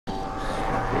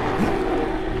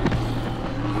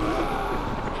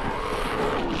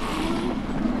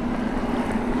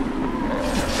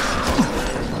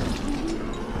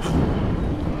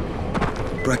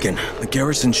looking. The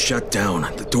garrison's shut down.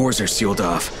 The doors are sealed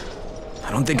off.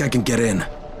 I don't think I can get in.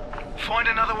 Find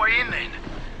another way in then.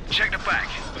 Check the back,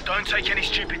 but don't take any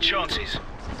stupid chances.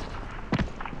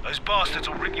 Those bastards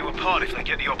will rip you apart if they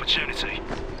get the opportunity.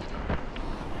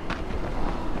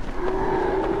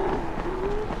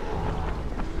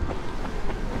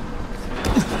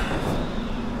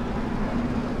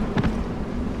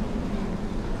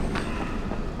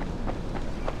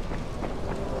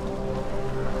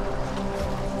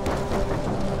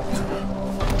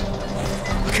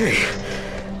 Okay,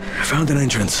 I found an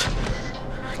entrance.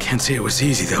 Can't say it was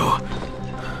easy, though.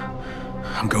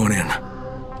 I'm going in.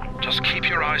 Just keep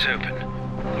your eyes open.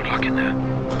 Good luck in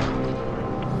there.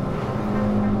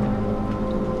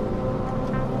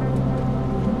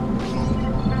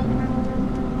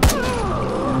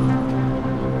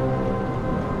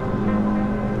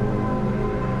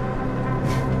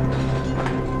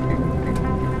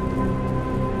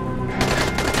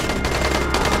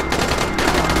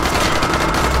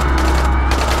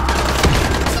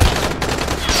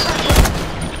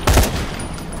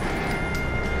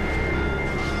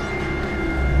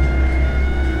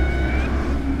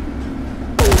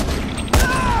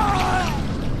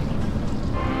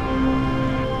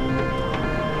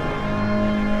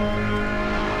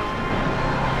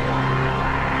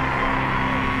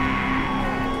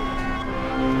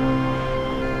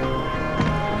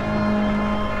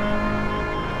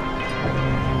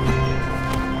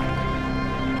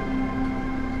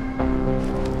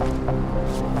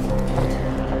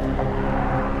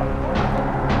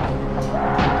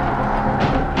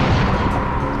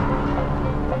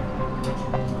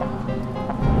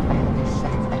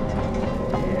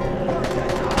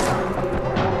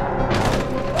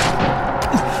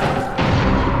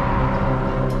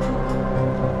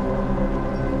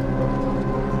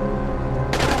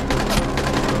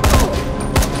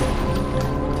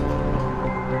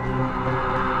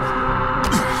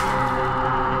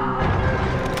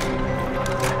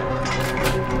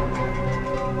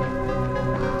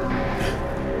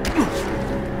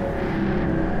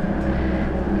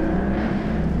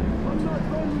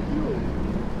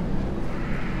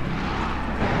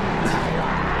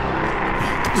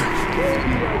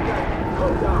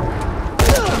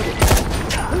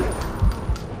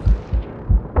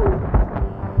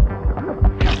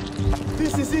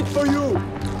 This is it for you!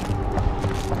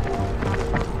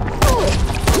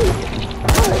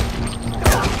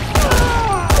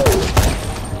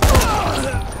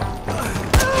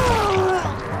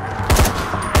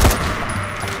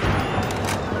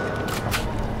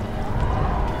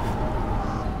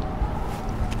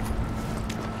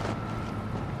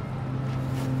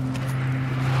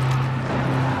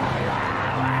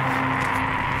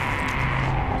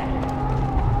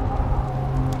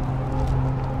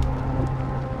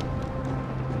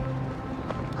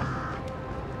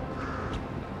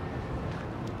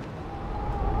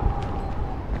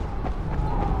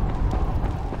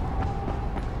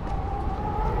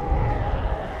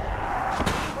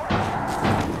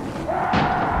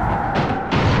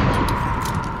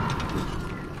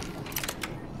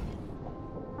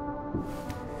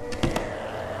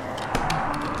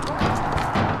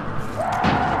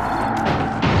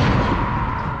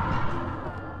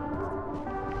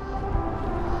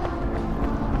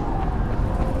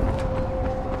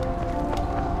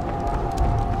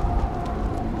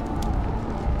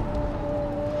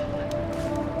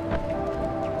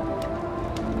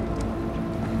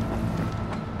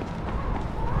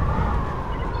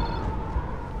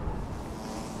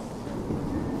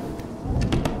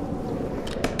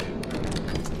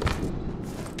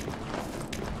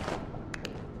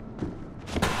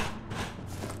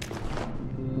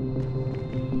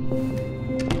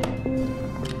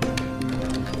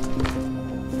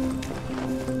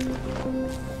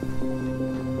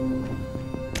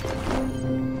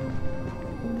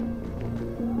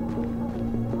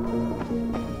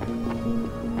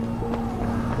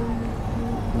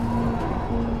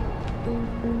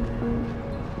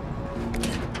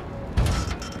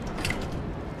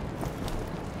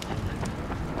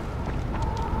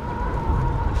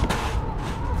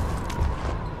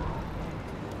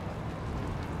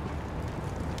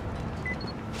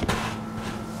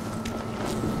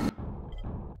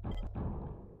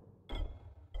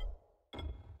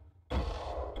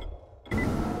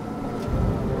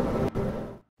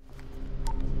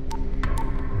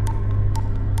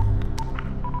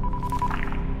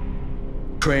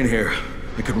 Crane here.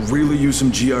 I could really use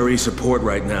some GRE support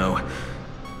right now.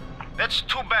 That's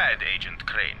too bad, Agent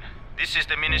Crane. This is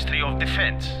the Ministry of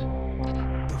Defense.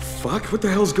 The fuck? What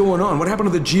the hell's going on? What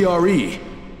happened to the GRE?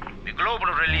 The global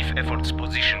relief efforts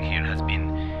position here has been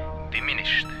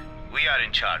diminished. We are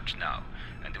in charge now,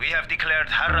 and we have declared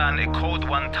Harran a Code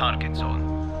 1 target zone.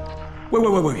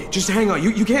 Wait. Just hang on.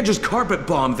 You can't just carpet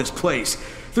bomb this place.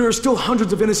 There are still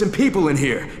hundreds of innocent people in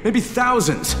here. Maybe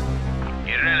thousands.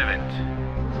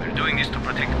 Irrelevant. We're doing this to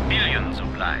protect billions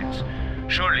of lives.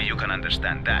 Surely you can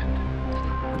understand that.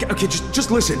 Okay,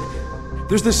 just listen.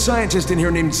 There's this scientist in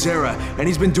here named Zara, and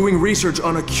he's been doing research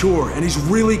on a cure, and he's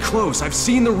really close. I've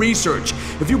seen the research.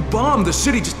 If you bomb the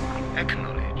city, just...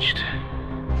 Acknowledged.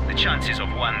 The chances of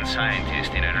one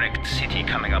scientist in a wrecked city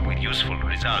coming up with useful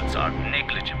results are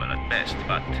negligible at best,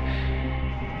 but...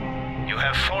 you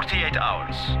have 48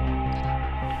 hours.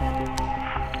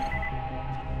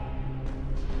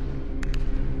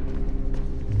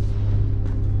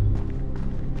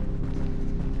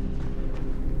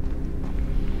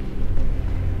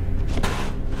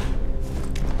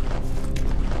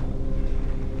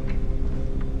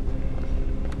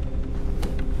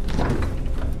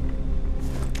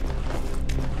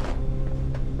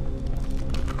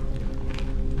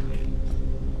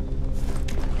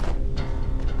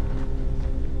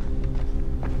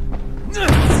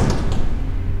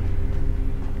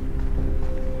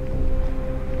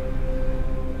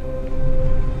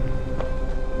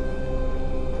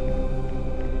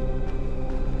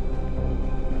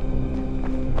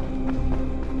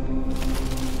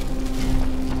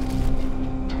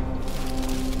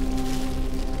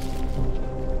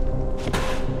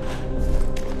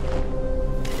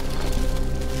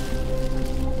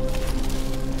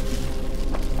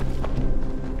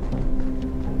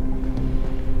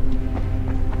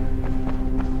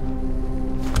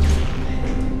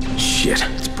 Shit,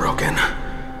 it's broken.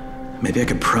 Maybe I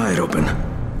could pry it open.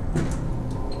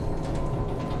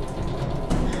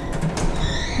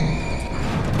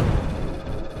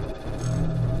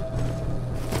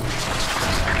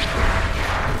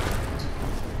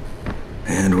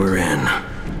 And we're in.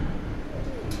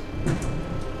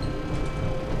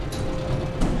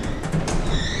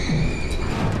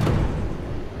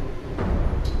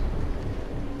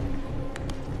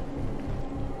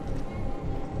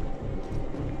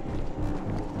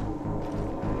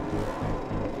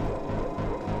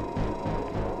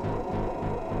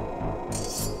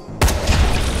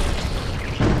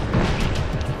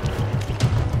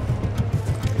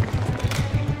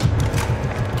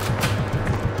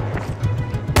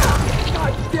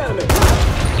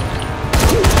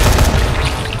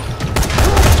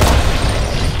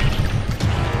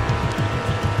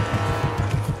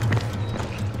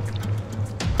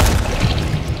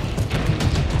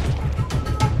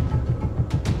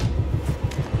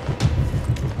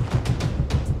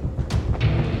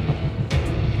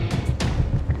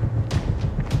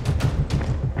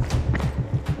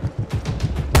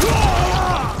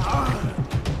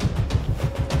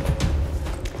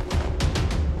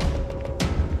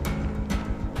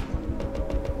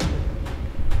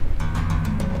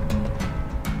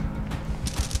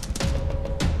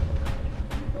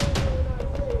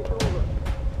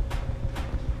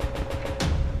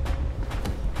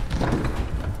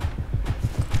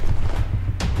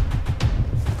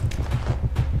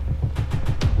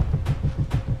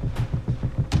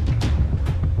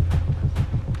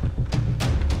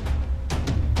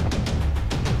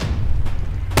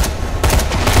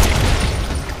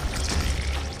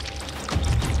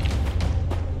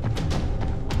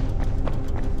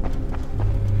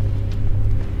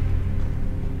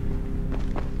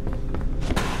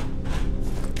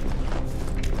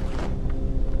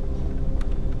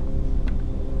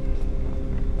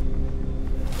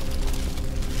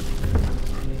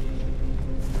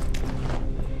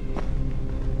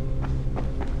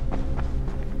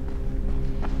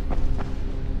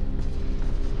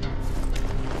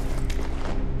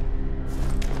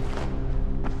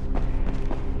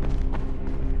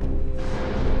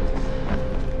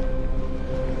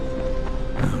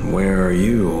 Where are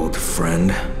you, old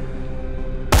friend?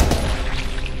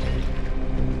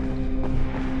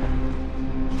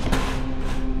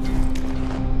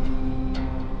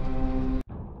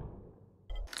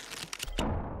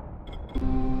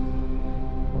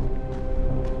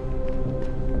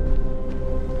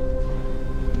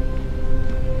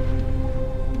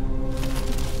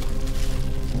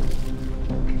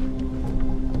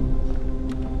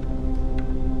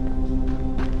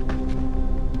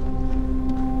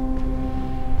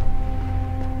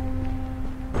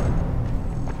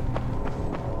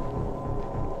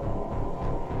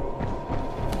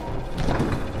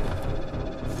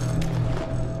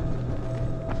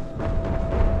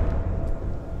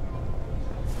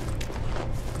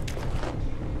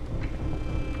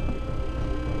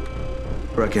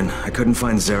 Reckon I couldn't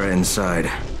find Zara inside.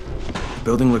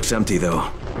 Building looks empty,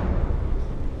 though.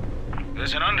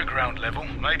 There's an underground level.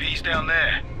 Maybe he's down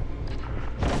there.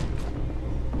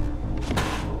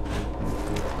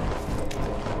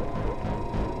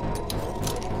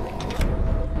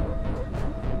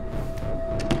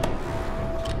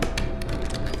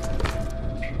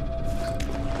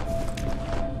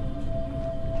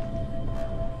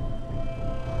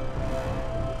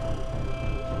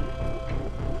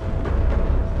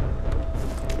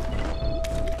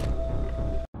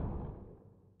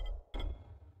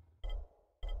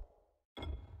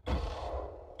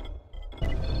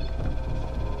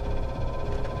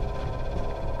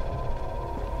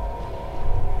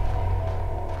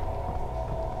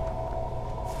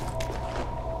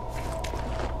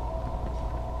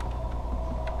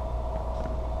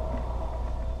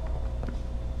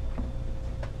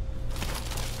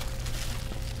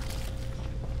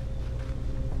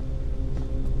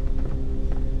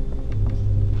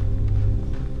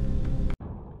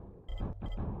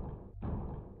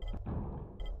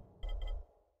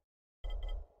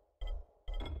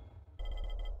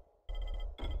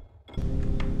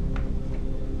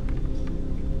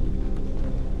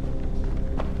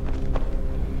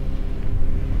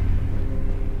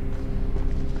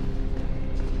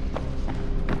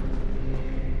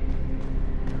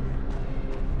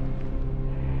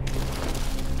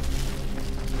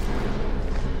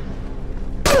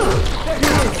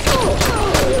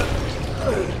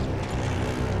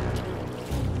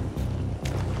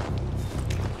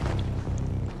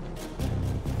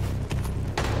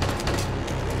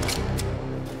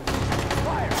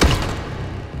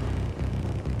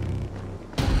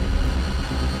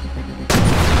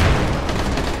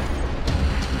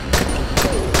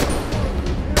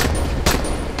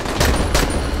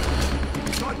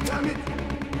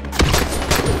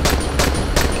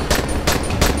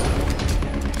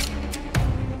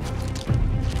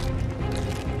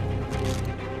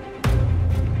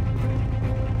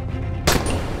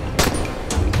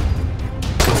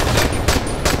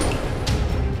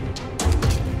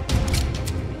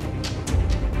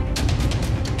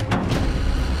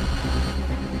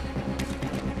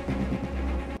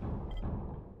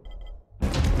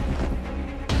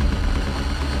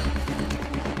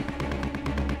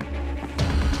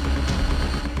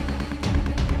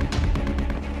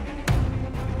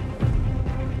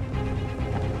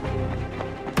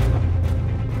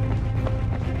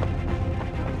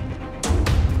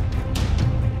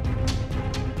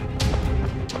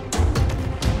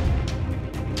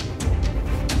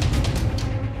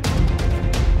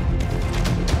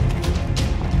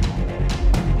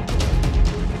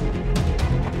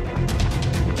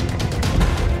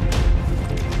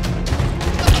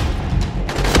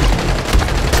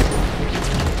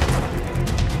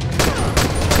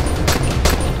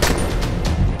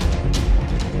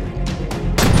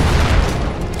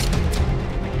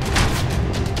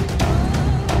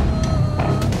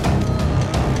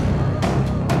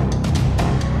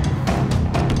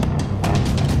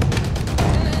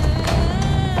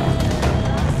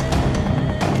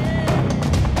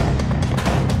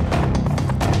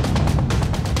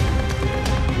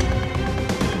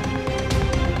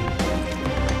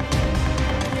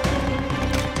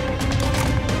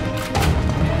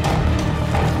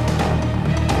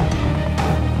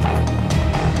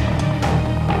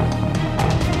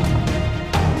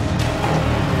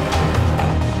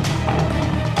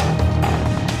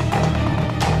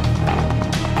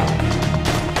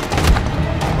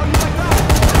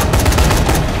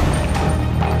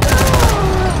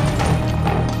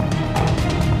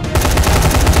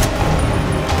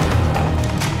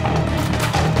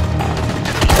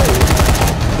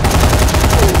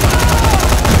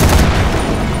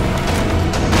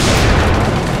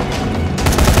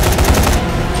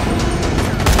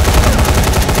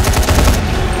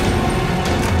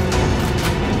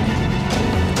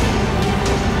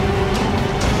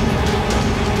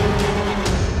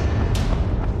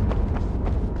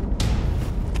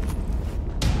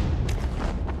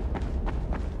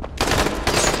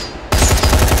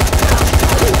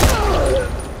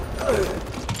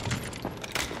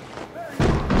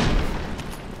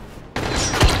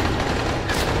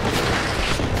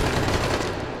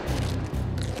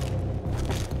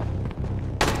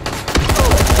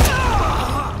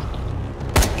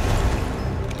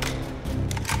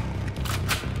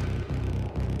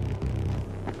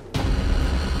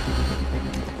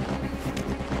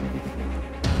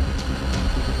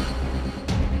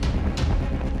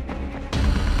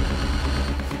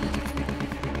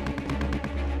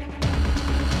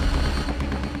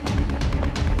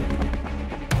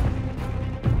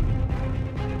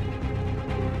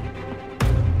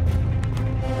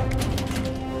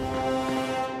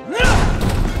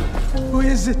 Who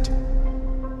is it?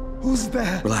 Who's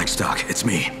there? Relax, Doc. It's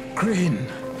me. Crane.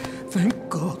 Thank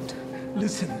God.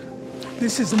 Listen,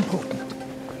 this is important.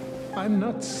 I'm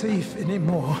not safe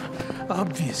anymore,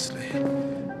 obviously.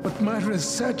 But my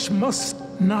research must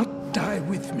not die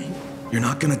with me. You're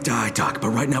not gonna die, Doc, but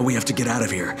right now we have to get out of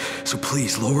here. So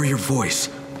please, lower your voice.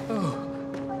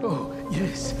 Oh,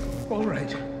 yes. All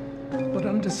right. But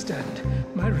understand,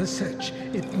 my research,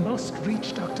 it must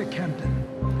reach Dr. Camden.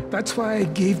 That's why I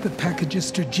gave the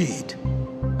packages to Jade.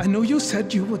 I know you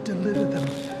said you would deliver them,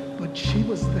 but she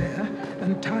was there,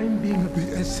 and time being of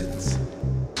the essence.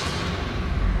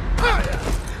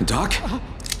 Doc?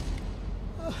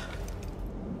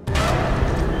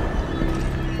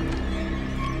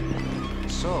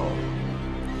 So,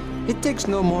 it takes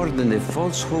no more than a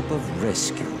false hope of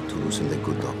rescue to loosen the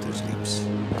good doctor's lips.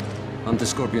 Hunt the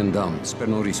Scorpion down, spare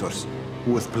no resource.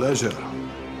 With pleasure.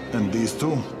 And these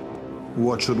two?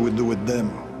 What should we do with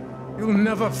them? You'll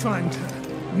never find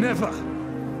her. Never.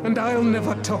 And I'll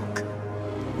never talk.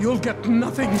 You'll get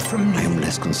nothing from me. I am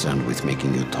less concerned with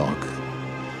making you talk,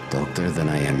 Doctor, than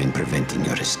I am in preventing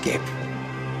your escape.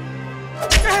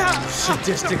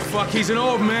 Sadistic fuck, he's an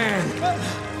old man!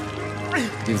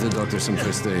 Give the doctor some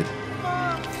first aid.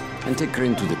 And take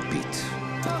Crane to the pit.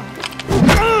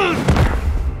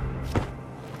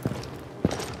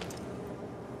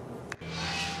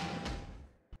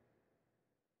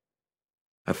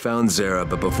 I found Zera,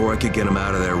 but before I could get him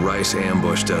out of there, Rice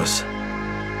ambushed us.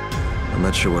 I'm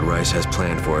not sure what Rice has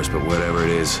planned for us, but whatever it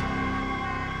is,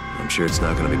 I'm sure it's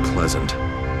not gonna be pleasant.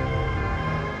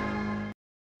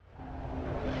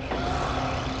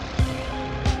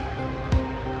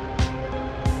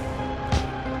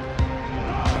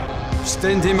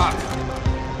 Stand him up!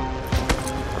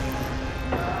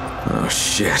 Oh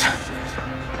shit.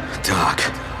 Doc.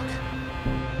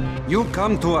 You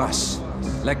come to us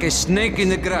like a snake in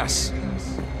the grass.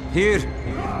 Here,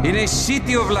 in a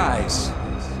city of lies.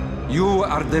 You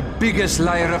are the biggest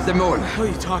liar of them all. What are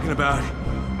you talking about?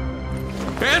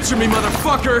 Answer me,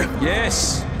 motherfucker!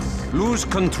 Yes, lose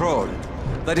control.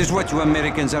 That is what you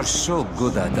Americans are so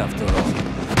good at, after all.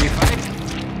 If I...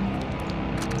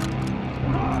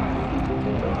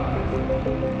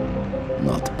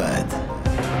 Not bad.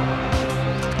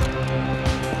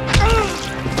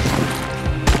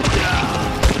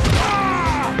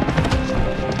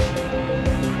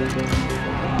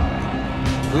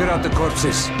 Clear out the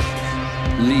corpses.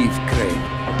 Leave, Crane.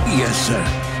 Yes, sir.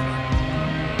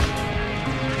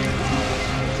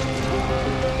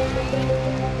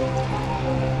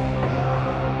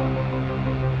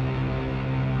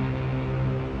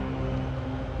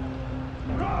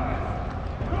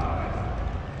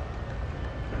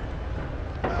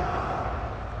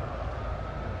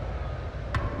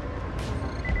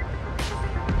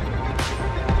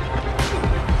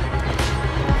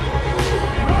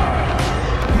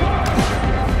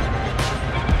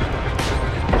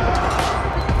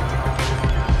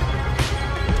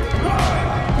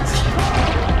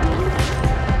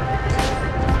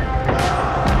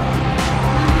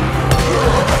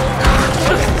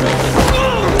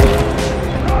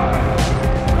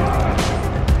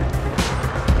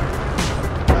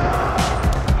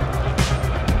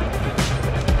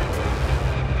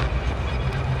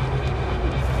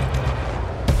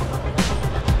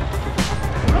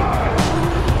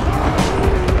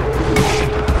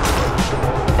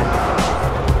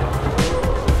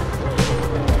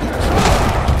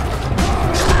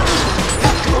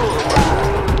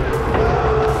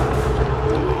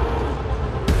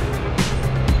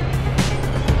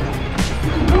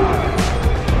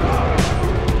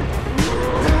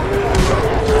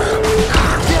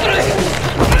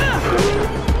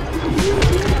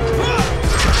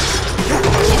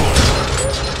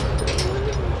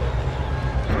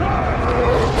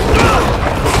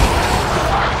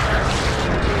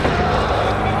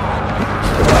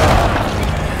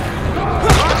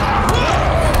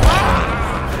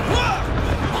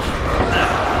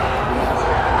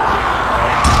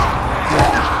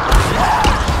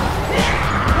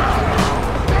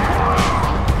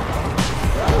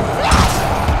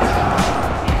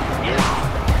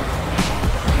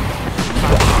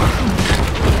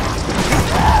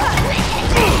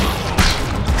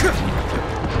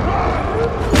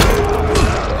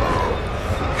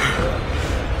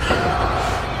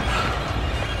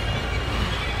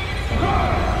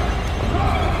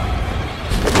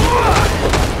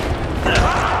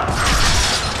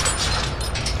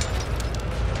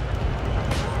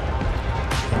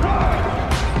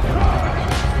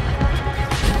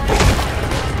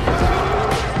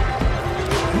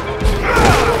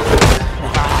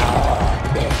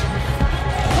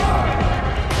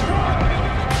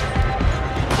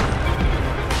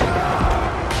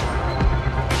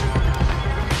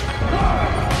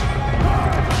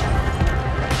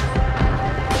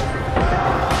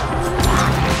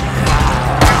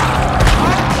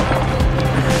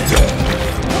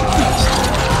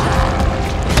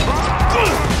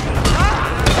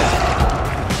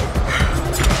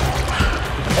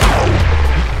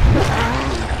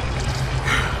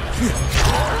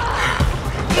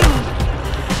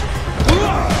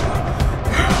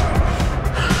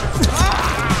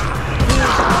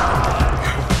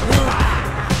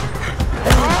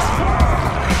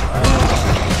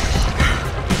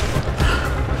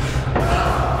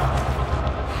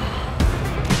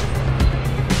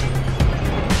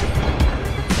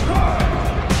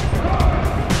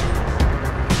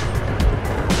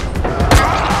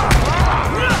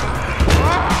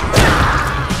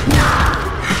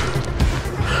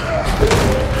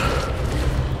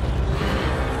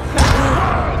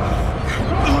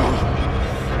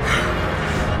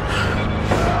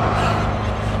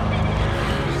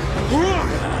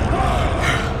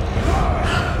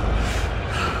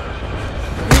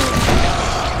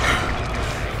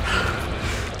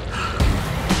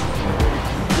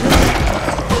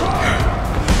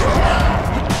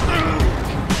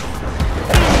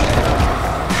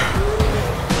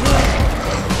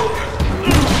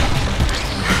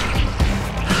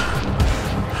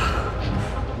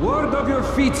 Word of your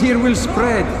feat here will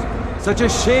spread. Such a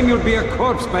shame you'll be a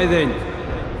corpse by then.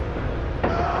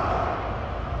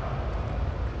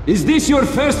 Is this your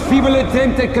first feeble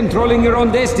attempt at controlling your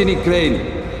own destiny,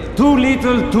 Crane? Too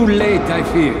little, too late, I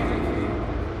fear.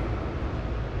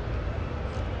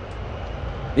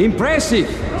 Impressive!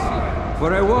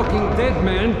 For a walking dead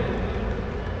man.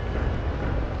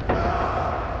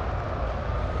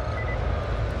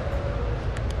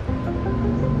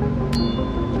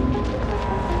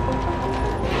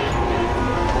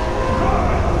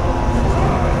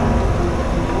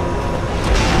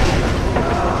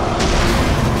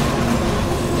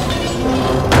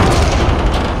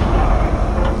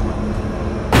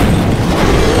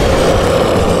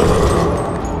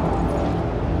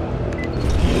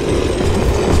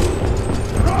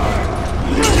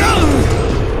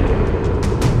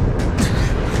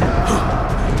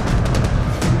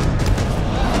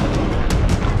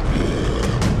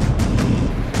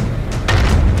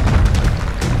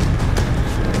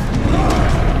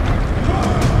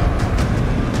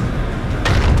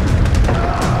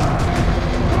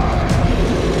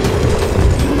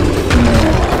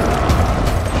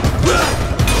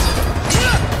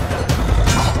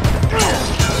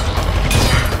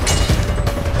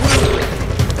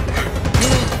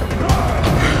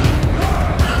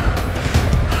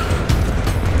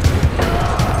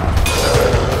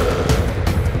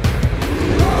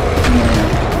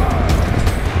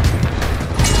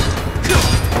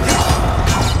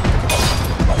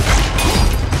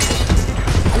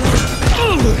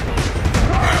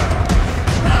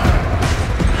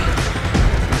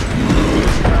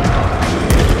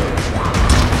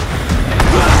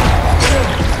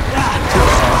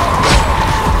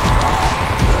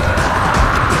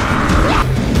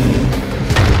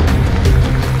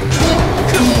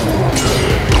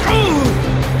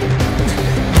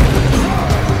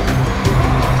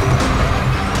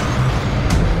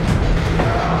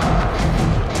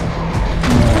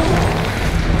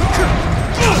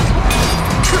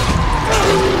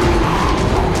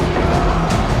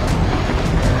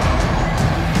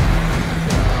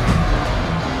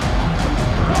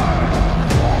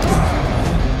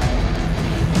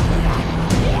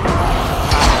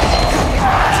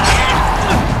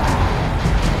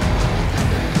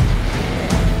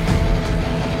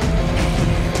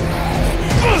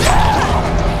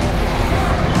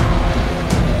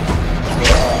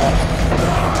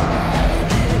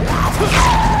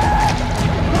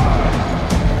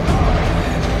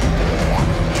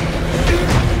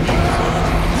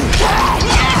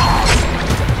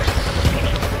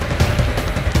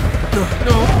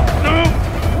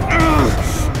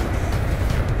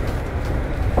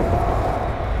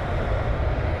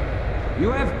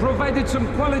 Provided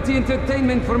some quality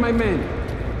entertainment for my men.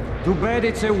 Too bad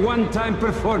it's a one-time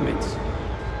performance.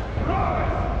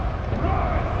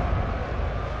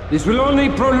 This will only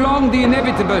prolong the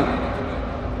inevitable.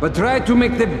 But try to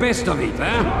make the best of it,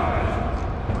 huh?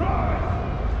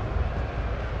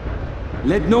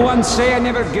 Let no one say I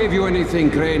never gave you anything,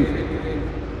 Crane.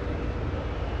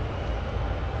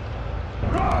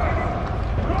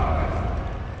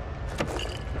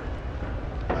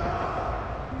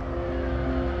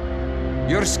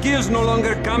 Your skills no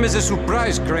longer come as a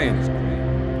surprise,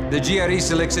 Crane. The GRE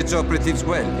selects its operatives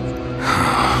well.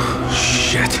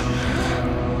 Shit.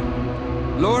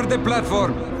 Lower the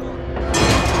platform.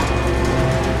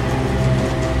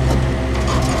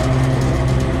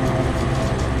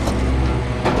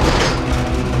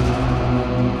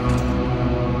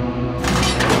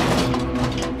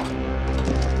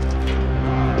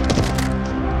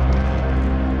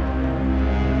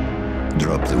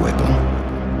 Drop the weapon.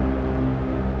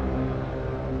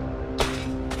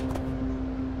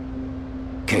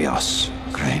 Chaos,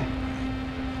 Crane.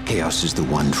 Chaos is the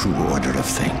one true order of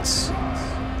things.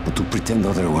 But to pretend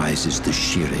otherwise is the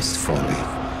sheerest folly.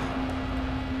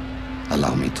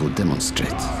 Allow me to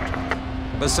demonstrate.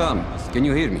 Bassam, can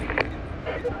you hear me?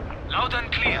 Loud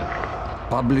and clear.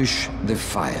 Publish the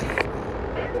file.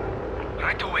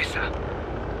 Right away, sir.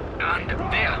 And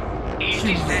there,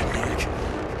 easily sent.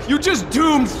 You just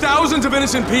doomed thousands of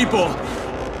innocent people!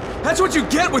 That's what you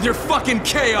get with your fucking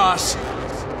chaos!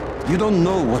 You don't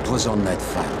know what was on that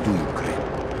file, do you, Crane?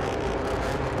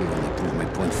 You only prove my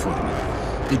point for me.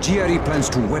 The GRE plans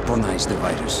to weaponize the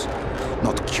virus,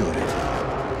 not cure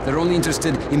it. They're only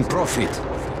interested in profit,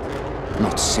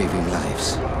 not saving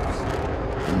lives.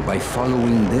 And by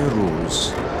following their rules,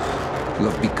 you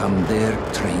have become their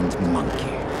trained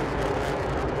monkey.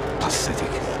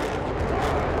 Pathetic.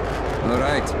 All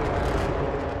right.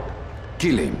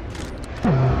 Kill him.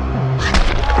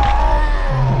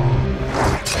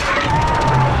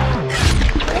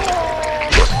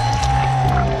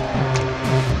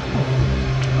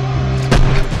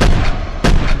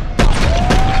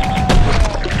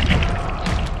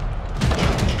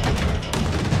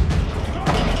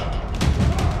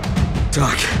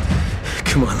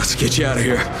 Let's get you out of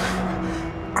here.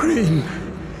 Crane,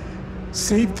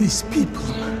 save these people.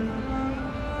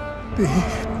 They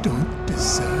don't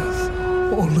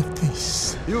deserve all of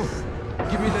this. You,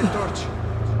 give me that torch.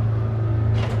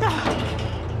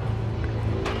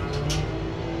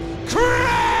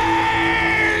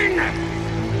 Crane!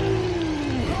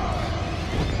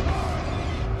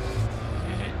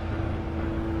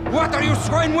 What are you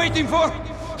swine waiting for?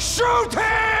 Shoot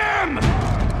him!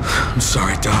 I'm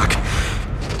sorry, Doc.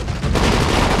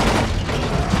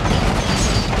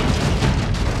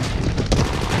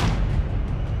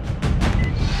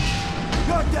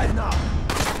 You're dead now!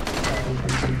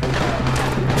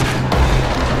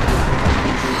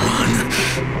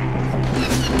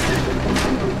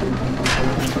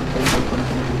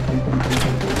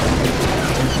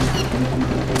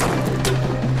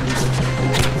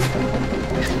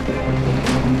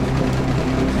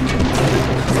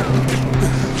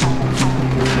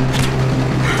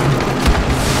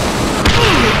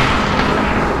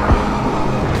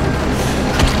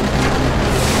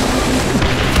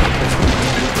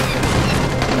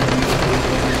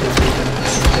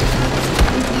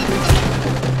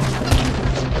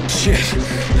 Shit,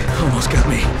 almost got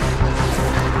me.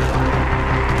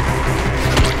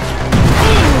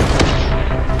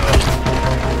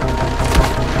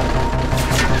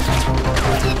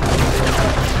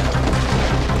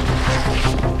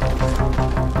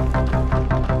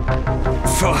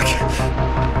 Fuck.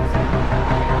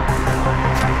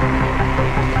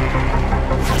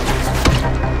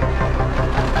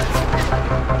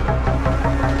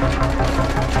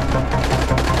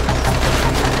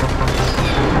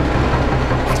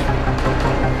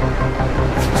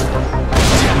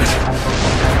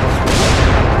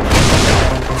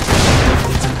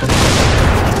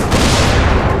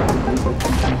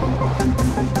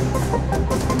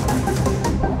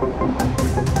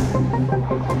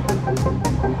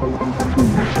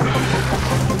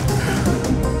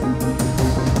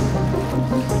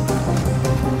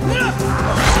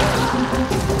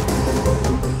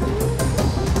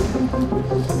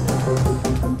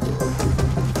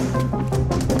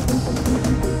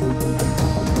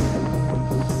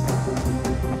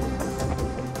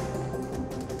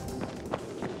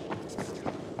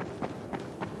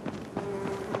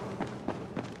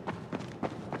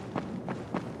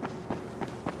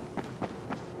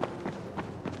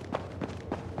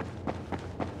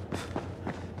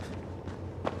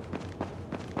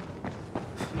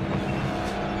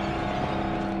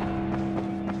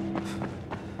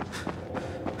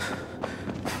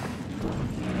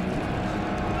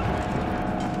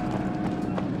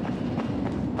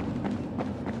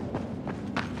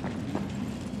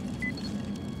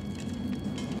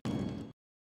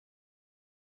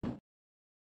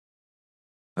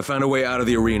 I found a way out of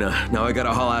the arena. Now I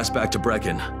gotta haul ass back to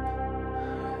Brecken.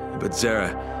 But Zara,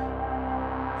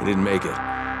 he didn't make it.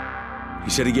 He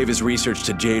said he gave his research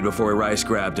to Jade before Rice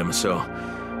grabbed him, so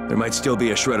there might still be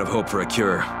a shred of hope for a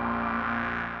cure.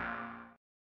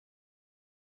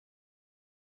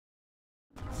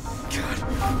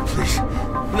 God, please,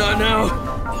 not now.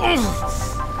 Ugh.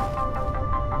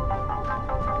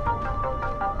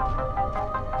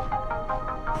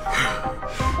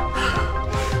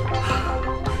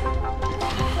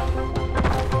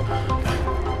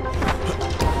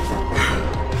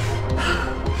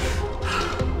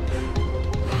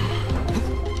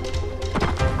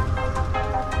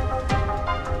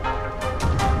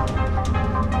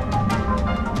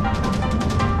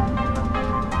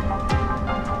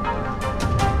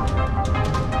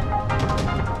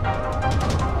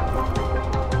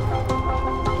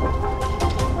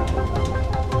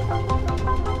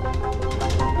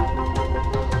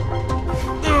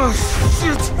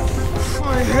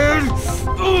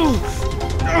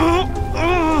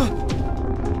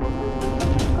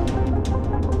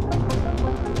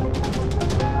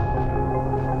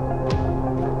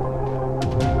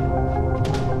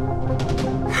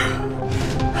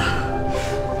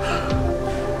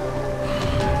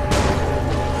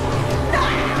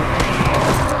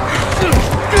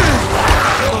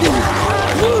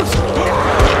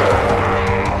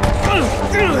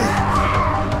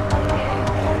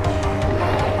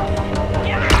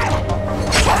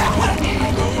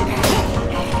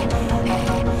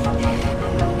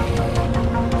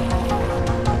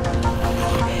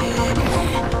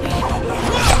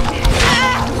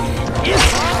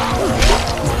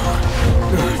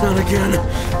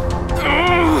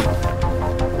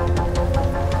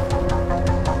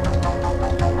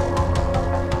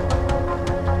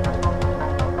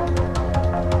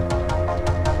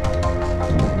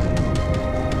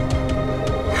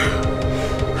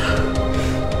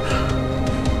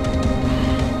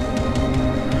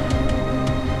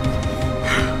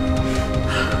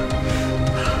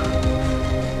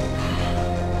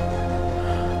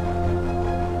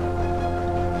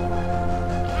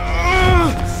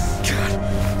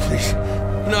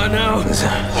 Not now.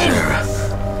 Sarah.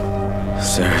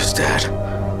 Sarah's dead.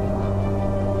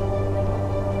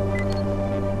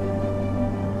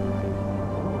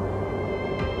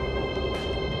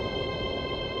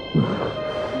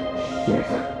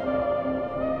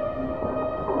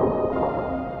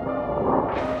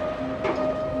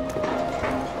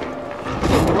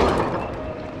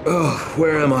 Oh,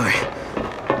 where am I?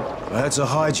 I had to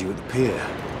hide you at the pier.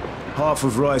 Half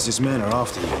of Rice's men are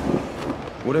after you.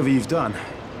 Whatever you've done,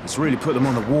 it's really put them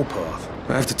on the warpath.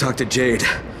 I have to talk to Jade.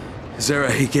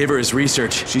 Zara, he gave her his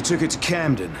research. She took it to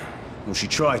Camden. Or she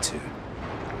tried to.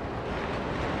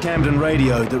 Camden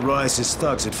radioed that Rice's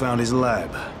thugs had found his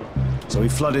lab. So he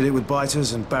flooded it with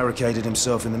biters and barricaded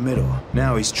himself in the middle.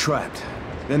 Now he's trapped.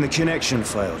 Then the connection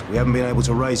failed. We haven't been able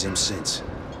to raise him since.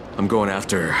 I'm going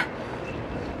after her.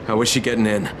 How is she getting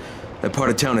in? That part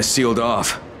of town is sealed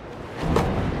off.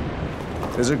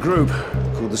 There's a group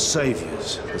called the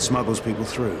Saviors that smuggles people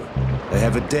through. They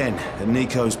have a den at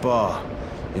Nico's bar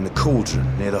in the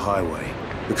Cauldron near the highway.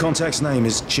 The contact's name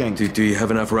is Cenk. Do you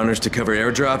have enough runners to cover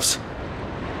airdrops?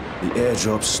 The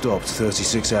airdrop stopped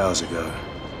 36 hours ago.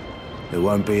 There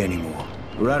won't be any more.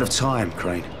 We're out of time,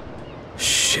 Crane.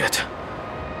 Shit.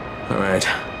 All right.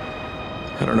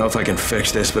 I don't know if I can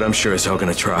fix this, but I'm sure as hell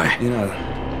gonna try. You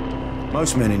know,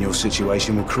 most men in your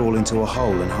situation will crawl into a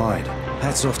hole and hide.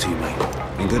 Hats off to you, mate.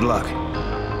 And good luck.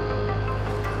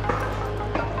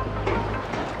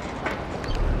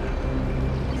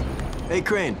 Hey,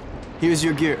 Crane. Here's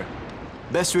your gear.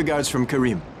 Best regards from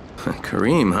Karim.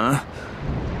 Karim, huh?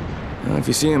 Well, if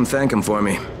you see him, thank him for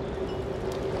me.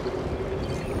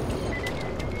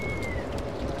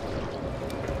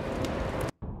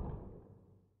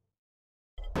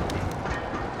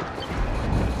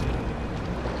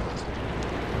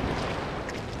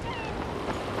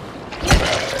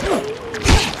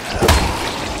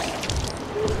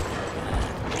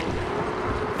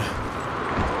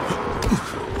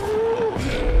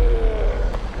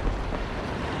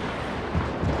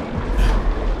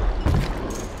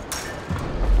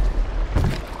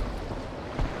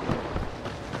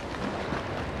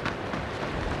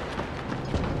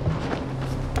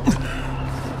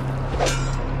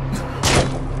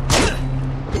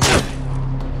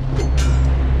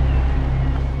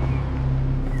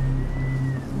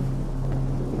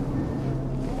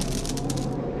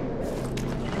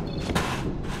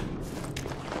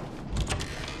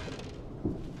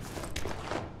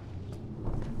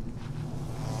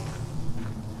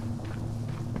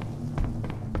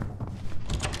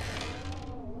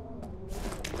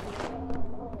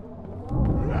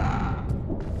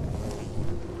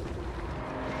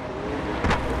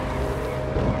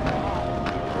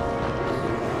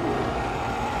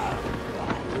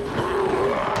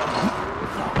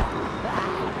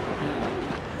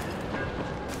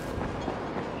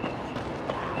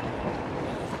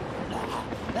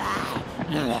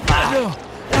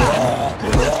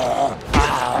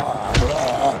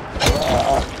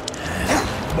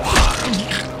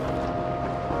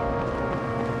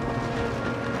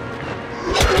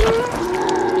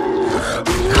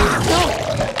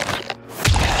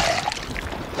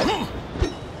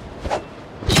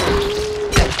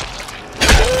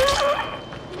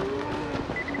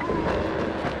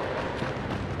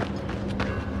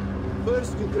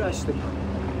 First you crash them,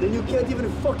 then you can't even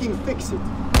fucking fix it.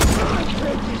 I'm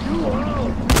taking you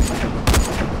out!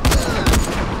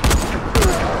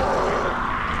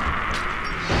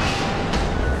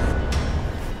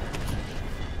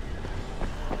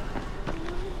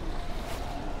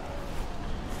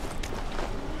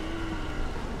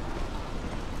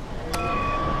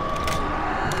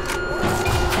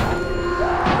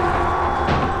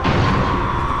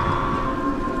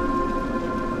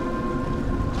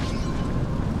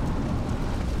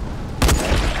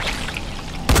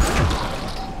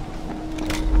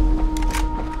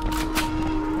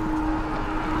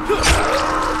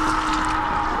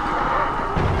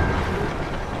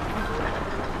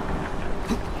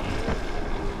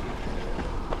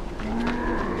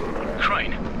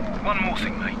 One more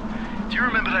thing, mate. Do you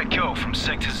remember that girl from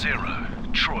Sector Zero,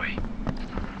 Troy?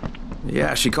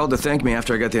 Yeah, she called to thank me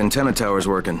after I got the antenna towers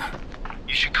working.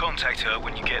 You should contact her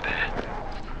when you get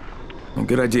there.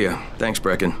 Good idea. Thanks,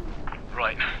 Brecken.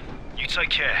 Right. You take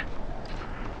care.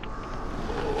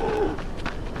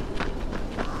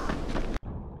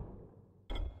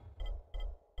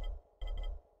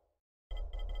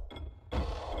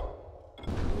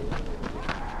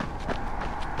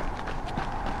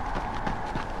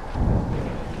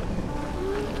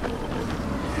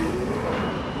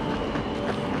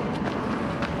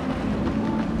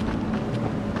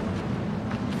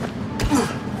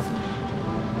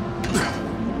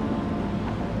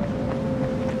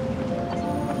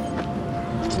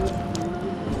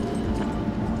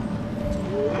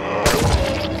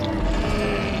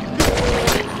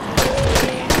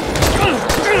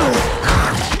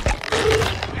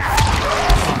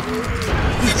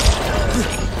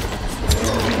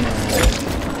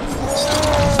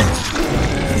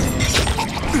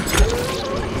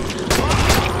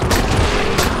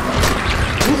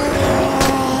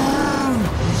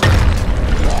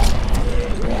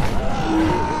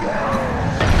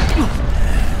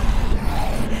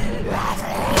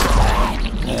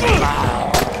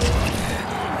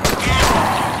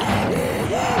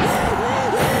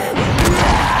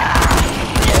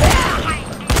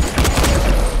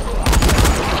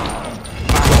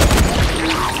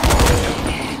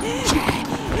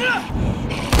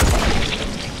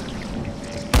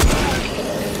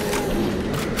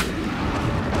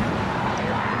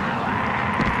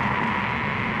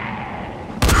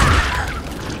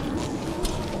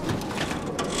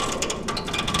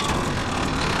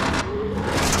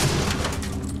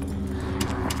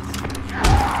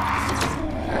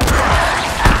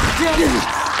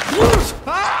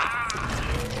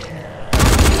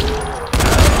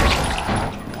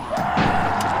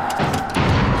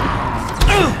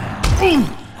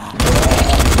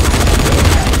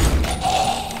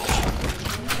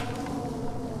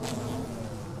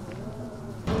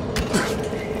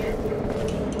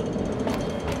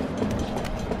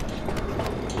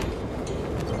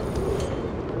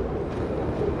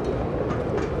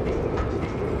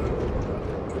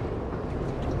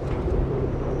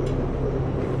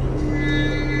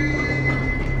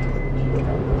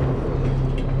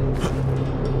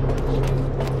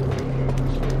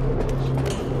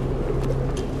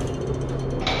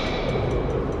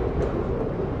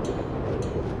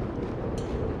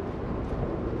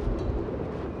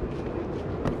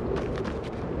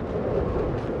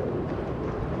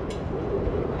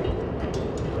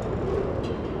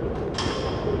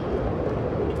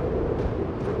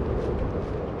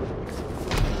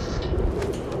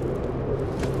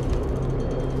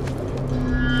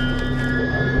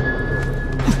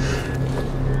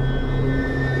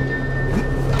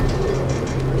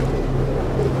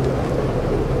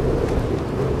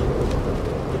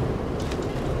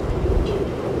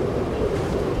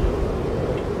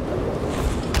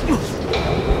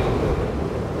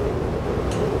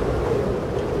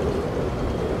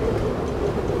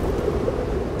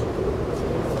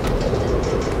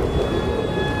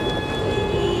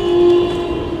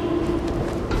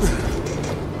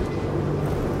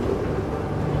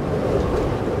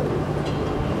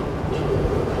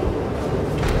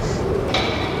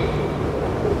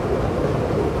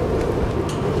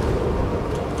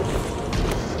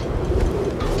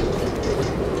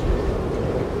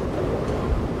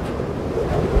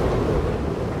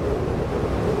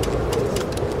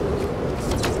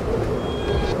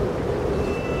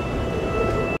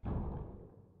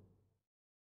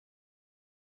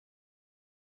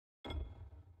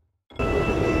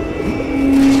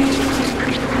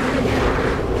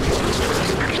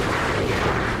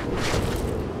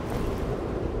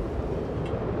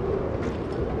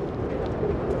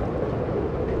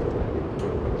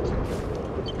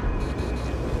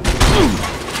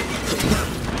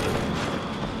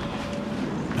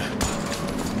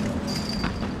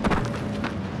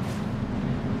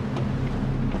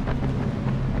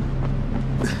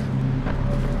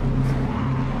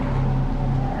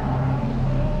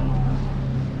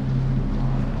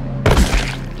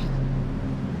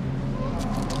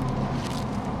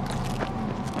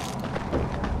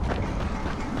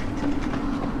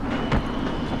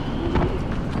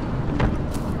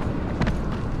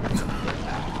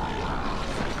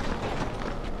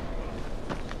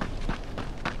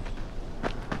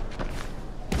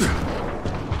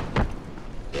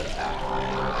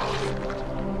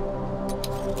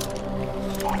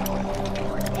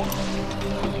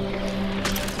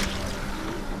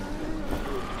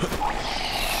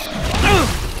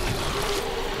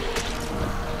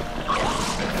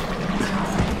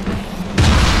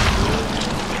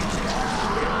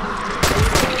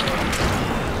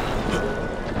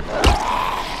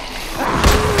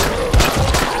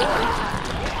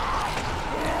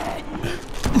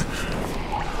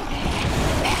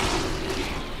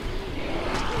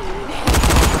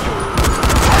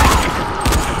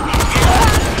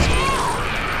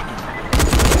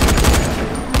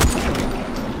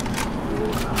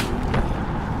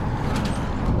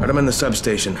 I'm in the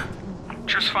substation.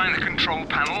 Just find the control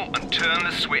panel and turn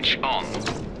the switch on.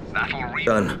 That'll read.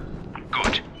 Done.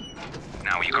 Good.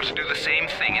 Now you got to do the same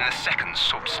thing in the second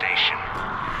substation.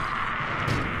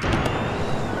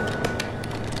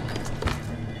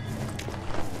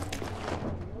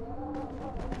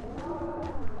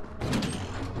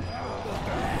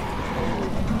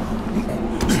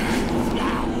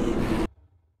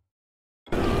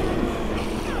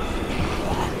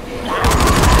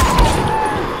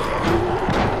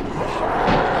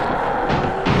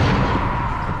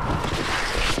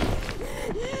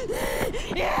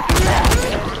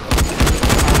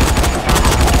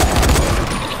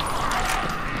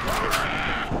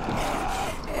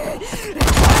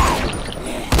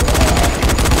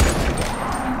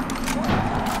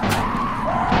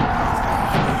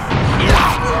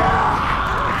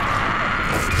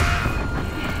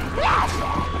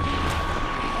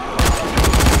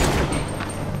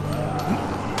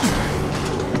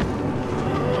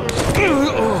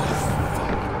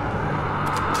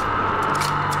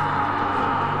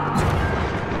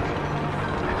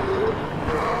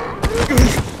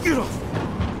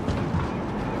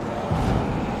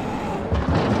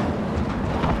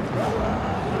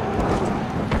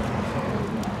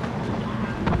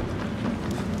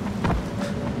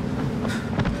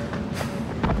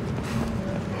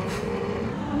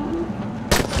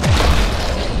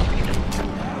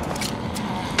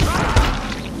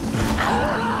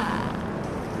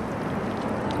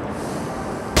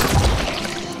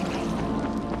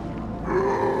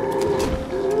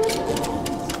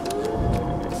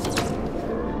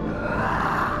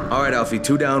 All right, Alfie,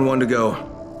 2 down, 1 to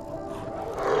go.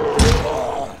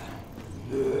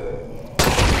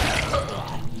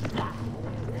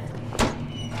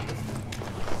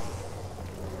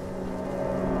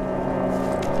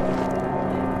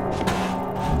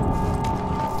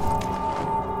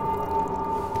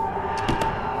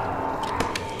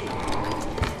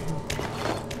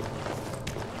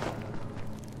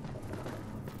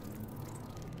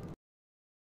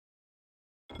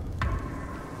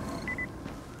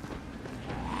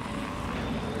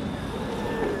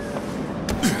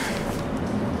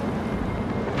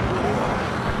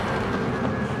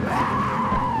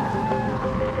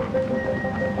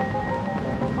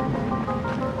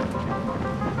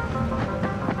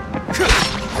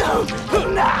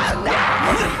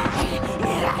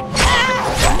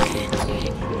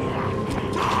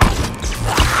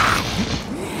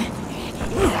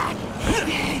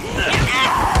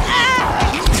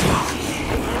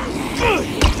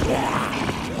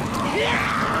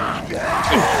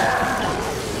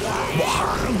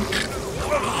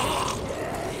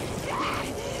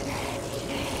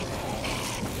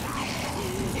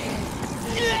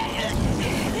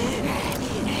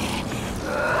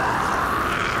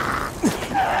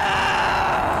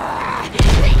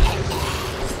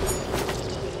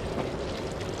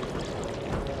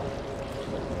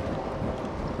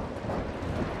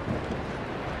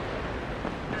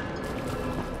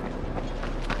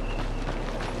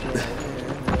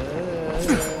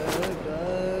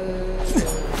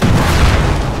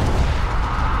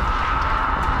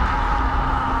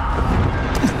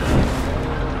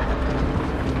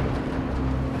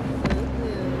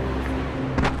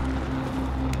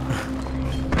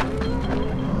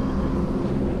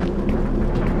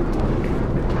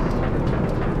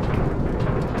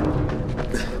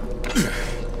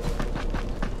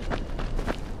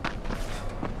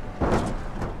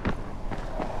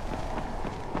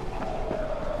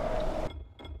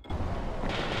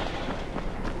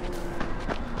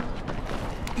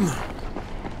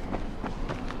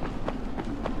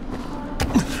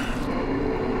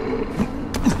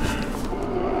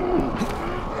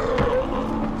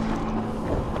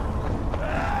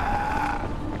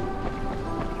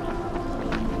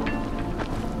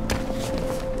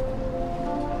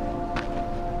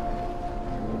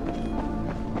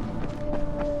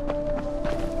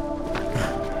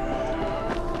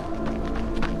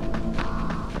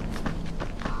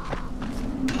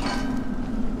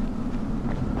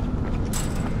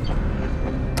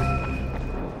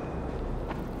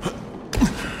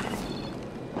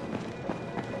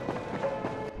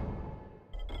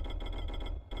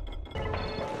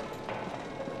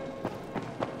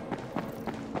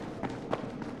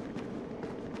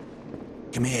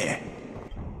 Come here.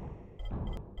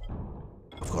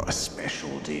 I've got a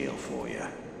special deal for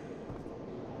you.